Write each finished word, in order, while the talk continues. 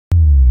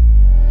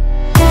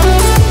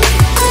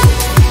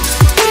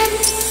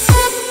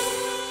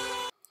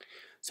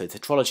So the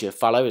tetralogy of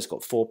Fallot has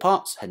got 4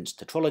 parts, hence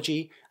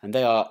tetralogy, and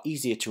they are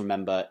easier to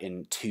remember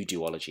in 2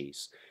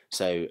 duologies.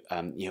 So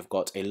you've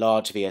got a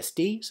large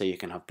VSD, so you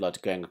can have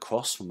blood going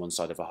across from one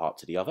side of a heart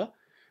to the other,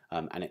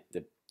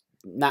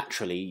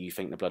 naturally you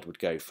think the blood would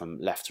go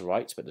from left to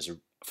right, but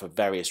for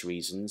various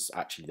reasons,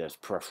 actually there's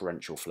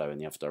preferential flow in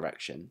the other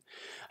direction.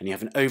 And you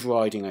have an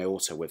overriding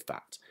aorta with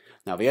that.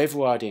 Now the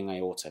overriding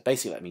aorta,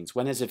 basically that means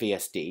when there's a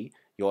VSD,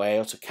 your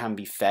aorta can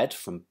be fed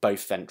from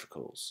both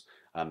ventricles,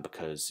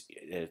 because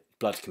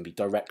blood can be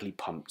directly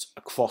pumped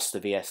across the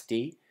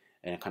VSD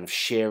in a kind of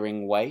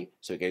shearing way,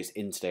 so it goes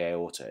into the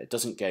aorta. It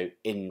doesn't go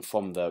in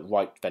from the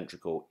right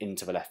ventricle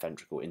into the left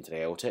ventricle into the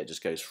aorta, it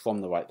just goes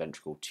from the right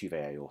ventricle to the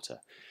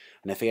aorta.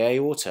 And if the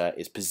aorta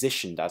is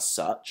positioned as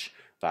such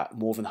that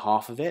more than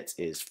half of it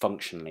is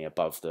functionally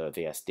above the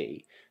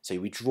VSD, so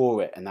we draw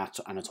it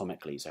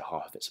anatomically, so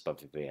half of it's above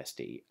the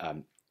VSD,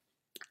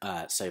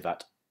 so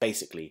that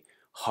basically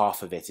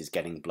half of it is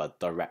getting blood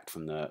direct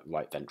from the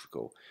right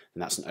ventricle,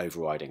 and that's an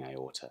overriding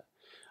aorta.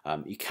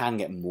 You can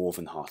get more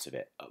than half of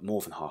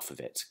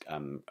it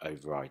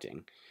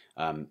overriding,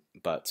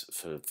 but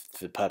for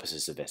the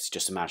purposes of this,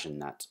 just imagine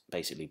that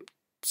basically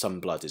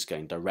some blood is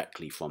going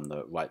directly from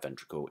the right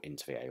ventricle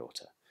into the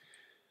aorta.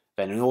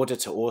 Then in order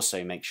to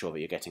also make sure that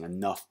you're getting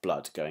enough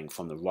blood going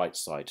from the right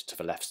side to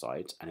the left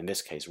side, and in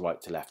this case right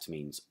to left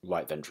means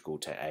right ventricle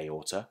to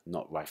aorta,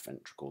 not right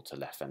ventricle to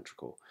left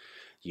ventricle,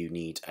 you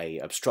need a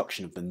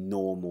obstruction of the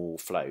normal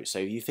flow. So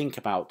you think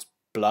about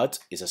blood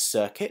is a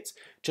circuit,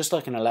 just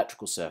like an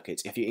electrical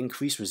circuit. If you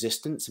increase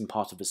resistance in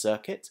part of the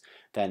circuit,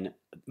 then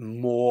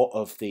more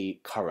of the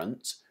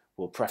current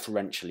will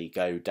preferentially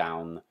go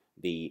down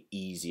the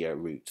easier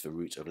route, the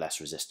route of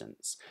less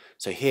resistance.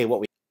 So here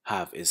what we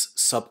have is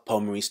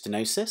subpulmonary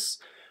stenosis,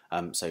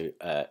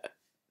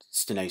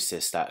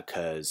 stenosis that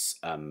occurs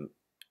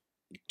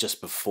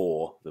just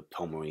before the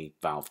pulmonary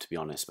valve, to be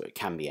honest, but it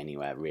can be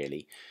anywhere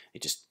really.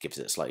 It just gives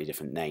it a slightly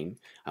different name,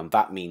 and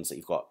that means that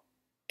you've got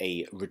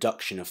a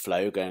reduction of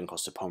flow going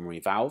across the pulmonary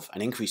valve,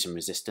 an increase in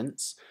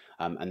resistance,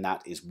 and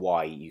that is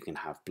why you can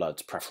have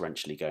blood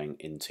preferentially going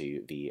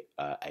into the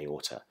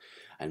aorta.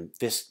 And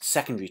this,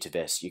 secondary to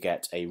this, you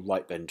get a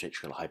right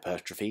ventricular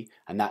hypertrophy,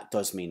 and that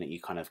does mean that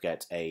you kind of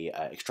get a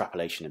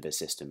extrapolation of this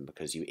system,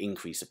 because you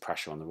increase the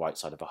pressure on the right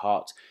side of the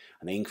heart,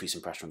 and the increase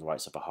in pressure on the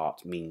right side of the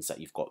heart means that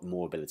you've got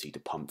more ability to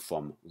pump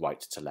from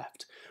right to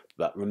left.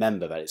 But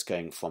remember that it's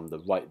going from the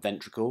right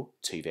ventricle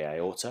to the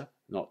aorta,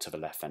 not to the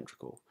left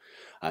ventricle.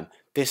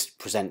 This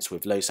presents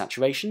with low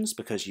saturations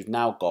because you've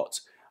now got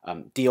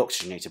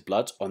deoxygenated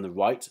blood on the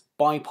right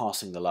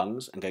bypassing the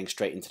lungs and going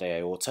straight into the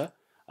aorta,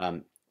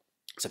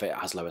 so that it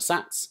has lower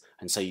sats,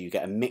 and so you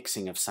get a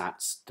mixing of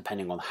sats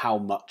depending on how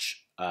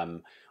much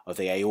of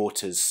the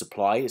aorta's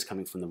supply is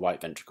coming from the right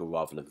ventricle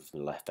rather than from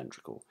the left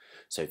ventricle.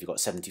 So if you've got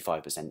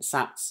 75%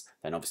 sats,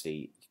 then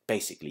obviously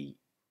basically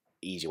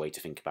easy way to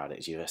think about it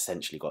is you've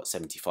essentially got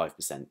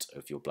 75%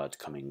 of your blood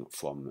coming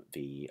from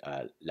the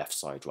left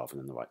side rather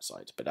than the right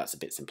side, but that's a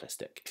bit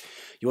simplistic.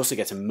 You also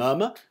get a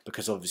murmur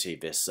because obviously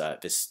this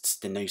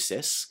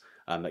stenosis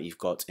that you've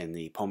got in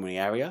the pulmonary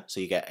area, so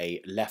you get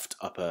a left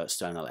upper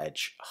sternal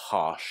edge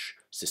harsh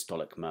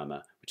systolic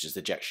murmur, which is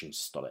ejection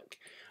systolic.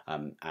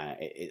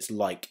 It's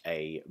like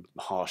a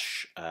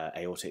harsh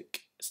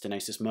aortic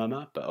stenosis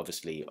murmur, but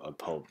obviously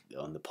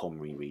on the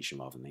pulmonary region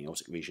rather than the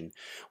aortic region.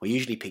 We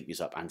usually pick these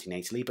up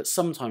antenatally, but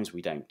sometimes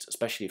we don't,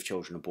 especially if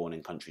children are born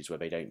in countries where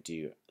they don't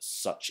do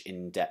such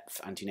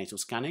in-depth antenatal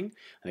scanning and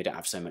they don't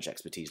have so much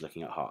expertise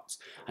looking at hearts.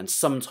 And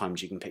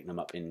sometimes you can pick them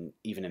up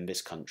even in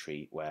this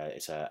country where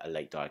it's a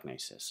late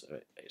diagnosis, so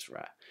it's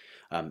rare.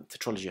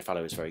 Tetralogy of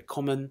Fallot is very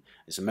common.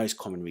 It's the most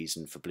common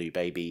reason for blue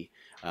baby,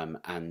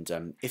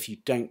 and if you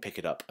don't pick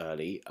it up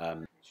early,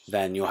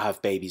 then you'll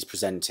have babies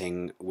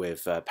presenting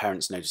with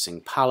parents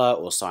noticing pallor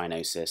or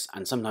cyanosis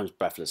and sometimes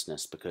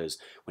breathlessness, because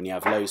when you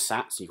have low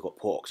sats, you've got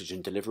poor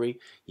oxygen delivery,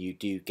 you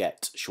do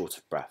get short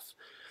of breath.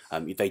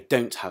 They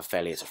don't have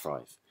failure to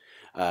thrive.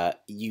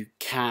 You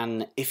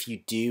can, if you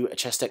do a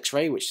chest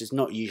x-ray, which is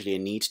not usually a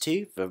need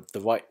to,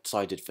 the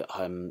right-sided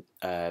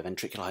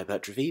ventricular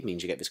hypertrophy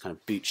means you get this kind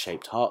of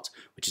boot-shaped heart,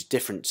 which is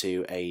different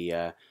to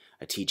a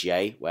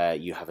TGA, where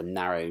you have a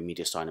narrow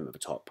mediastinum at the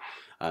top.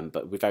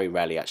 But we very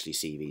rarely actually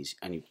see these,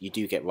 and you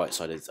do get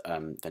right-sided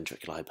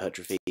ventricular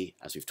hypertrophy,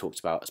 as we've talked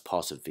about, as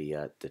part of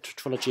the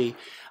tetralogy,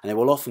 and they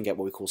will often get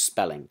what we call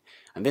spelling.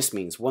 And this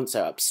means once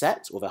they're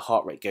upset, or their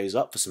heart rate goes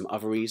up for some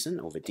other reason,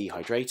 or they're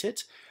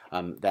dehydrated,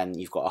 then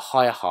you've got a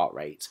higher heart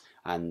rate,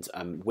 and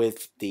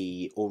with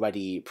the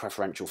already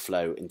preferential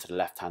flow into the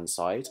left-hand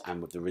side,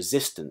 and with the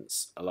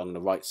resistance along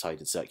the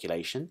right-sided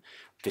circulation,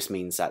 this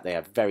means that they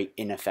have very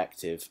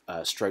ineffective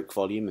stroke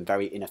volume and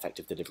very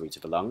ineffective delivery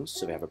to the lungs,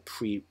 so they have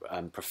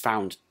a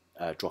profound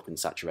drop in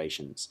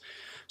saturations.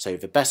 So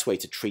the best way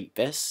to treat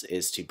this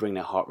is to bring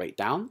their heart rate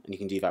down, and you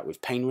can do that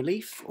with pain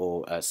relief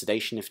or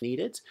sedation if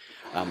needed.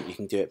 You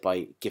can do it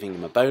by giving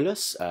them a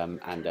bolus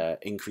and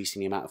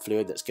increasing the amount of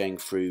fluid that's going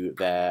through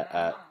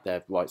their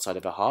right side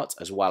of the heart,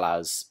 as well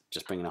as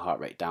just bringing the heart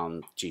rate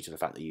down due to the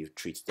fact that you've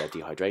treated their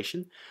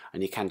dehydration.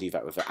 And you can do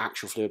that with an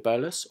actual fluid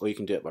bolus, or you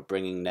can do it by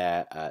bringing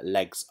their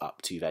legs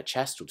up to their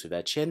chest or to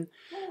their chin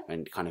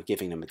and kind of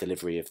giving them a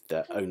delivery of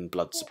their own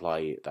blood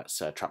supply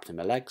that's trapped in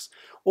their legs.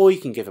 Or you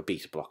can give a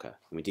beta blocker,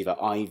 and we do that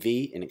IV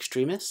in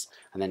extremis,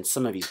 and then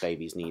some of these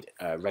babies need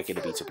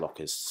regular beta blockers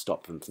to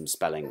stop them from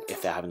spelling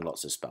if they're having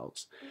lots of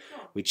spells.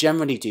 We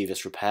generally do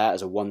this repair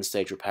as a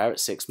one-stage repair at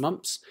 6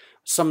 months.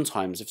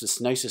 Sometimes, if the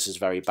stenosis is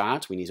very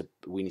bad, we need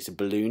to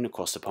balloon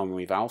across the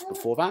pulmonary valve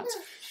before that.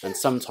 And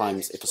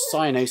sometimes, if a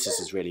cyanosis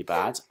is really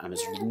bad and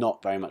there's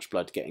not very much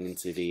blood getting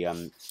into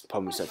the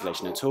pulmonary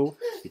circulation at all,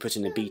 we put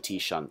in a BT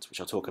shunt, which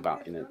I'll talk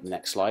about in the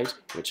next slide,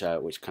 which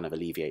kind of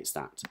alleviates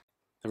that.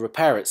 The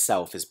repair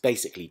itself is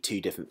basically two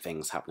different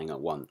things happening at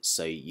once.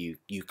 So you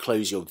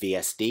close your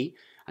VSD,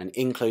 and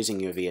in closing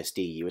your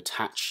VSD, you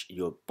attach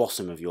your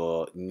bottom of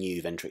your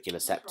new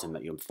ventricular septum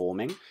that you're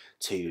forming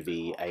to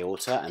the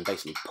aorta and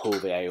basically pull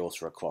the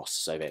aorta across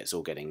so that it's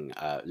all getting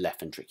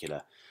left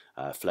ventricular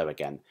flow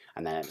again.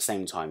 And then at the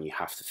same time, you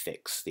have to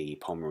fix the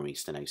pulmonary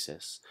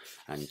stenosis.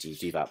 And you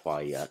do that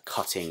by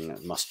cutting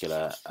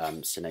muscular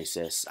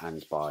stenosis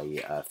and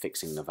by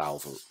fixing the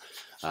valve,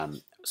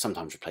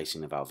 sometimes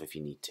replacing the valve if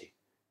you need to.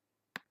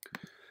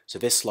 So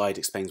this slide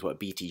explains what a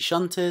BT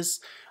shunt is,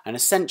 and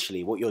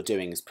essentially what you're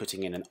doing is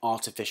putting in an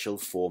artificial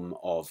form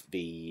of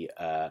the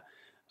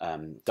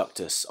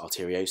ductus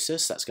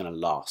arteriosus that's going to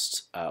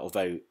last,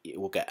 although it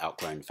will get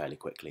outgrown fairly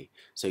quickly.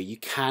 So you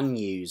can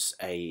use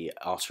a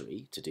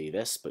artery to do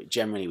this, but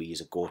generally we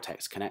use a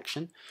Gore-Tex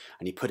connection,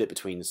 and you put it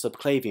between the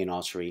subclavian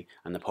artery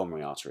and the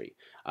pulmonary artery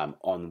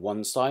on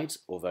one side,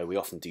 although we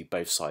often do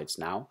both sides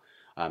now,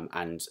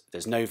 and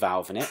there's no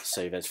valve in it,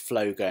 so there's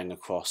flow going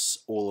across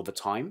all of the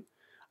time.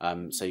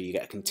 So you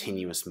get a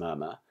continuous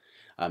murmur.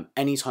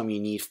 Anytime you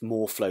need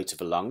more flow to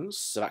the lungs,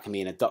 so that can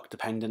be in a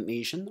duct-dependent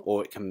lesion,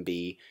 or it can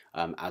be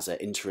as an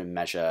interim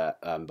measure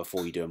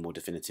before you do a more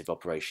definitive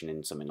operation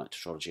in something like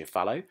tetralogy of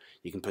Fallot,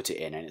 you can put it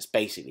in, and it's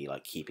basically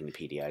like keeping the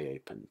PDA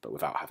open, but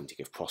without having to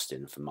give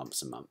Prostin for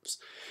months and months.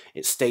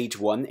 It's stage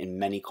 1 in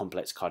many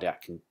complex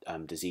cardiac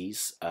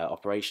disease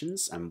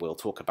operations, and we'll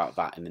talk about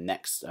that in the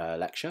next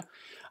lecture.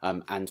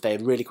 And they're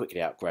really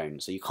quickly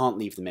outgrown, so you can't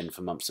leave them in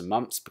for months and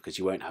months because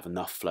you won't have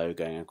enough flow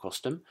going across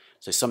them.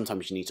 So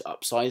sometimes you need to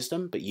upsize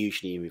them, but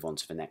usually you move on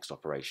to the next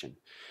operation.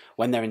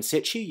 When they're in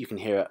situ, you can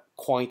hear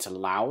quite a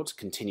loud,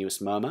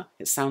 continuous murmur.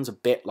 It sounds a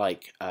bit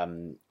like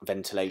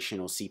ventilation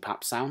or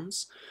CPAP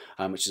sounds,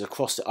 which is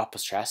across the upper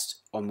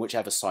chest on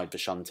whichever side the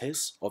shunt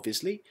is,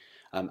 obviously.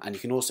 And you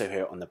can also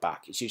hear it on the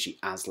back. It's usually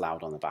as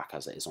loud on the back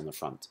as it is on the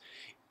front.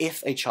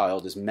 If a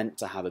child is meant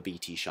to have a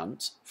BT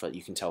shunt,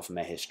 you can tell from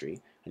their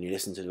history, and you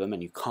listen to them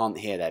and you can't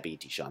hear their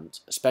BT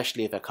shunt,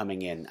 especially if they're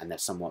coming in and they're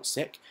somewhat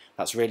sick,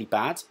 that's really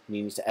bad, and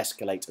you need to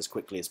escalate as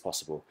quickly as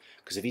possible.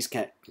 Because if these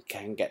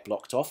can get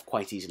blocked off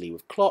quite easily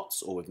with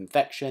clots or with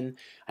infection,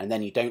 and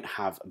then you don't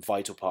have a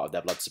vital part of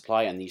their blood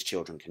supply, and these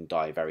children can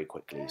die very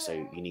quickly. So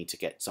you need to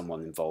get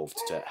someone involved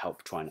to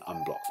help try and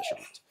unblock the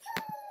shunt.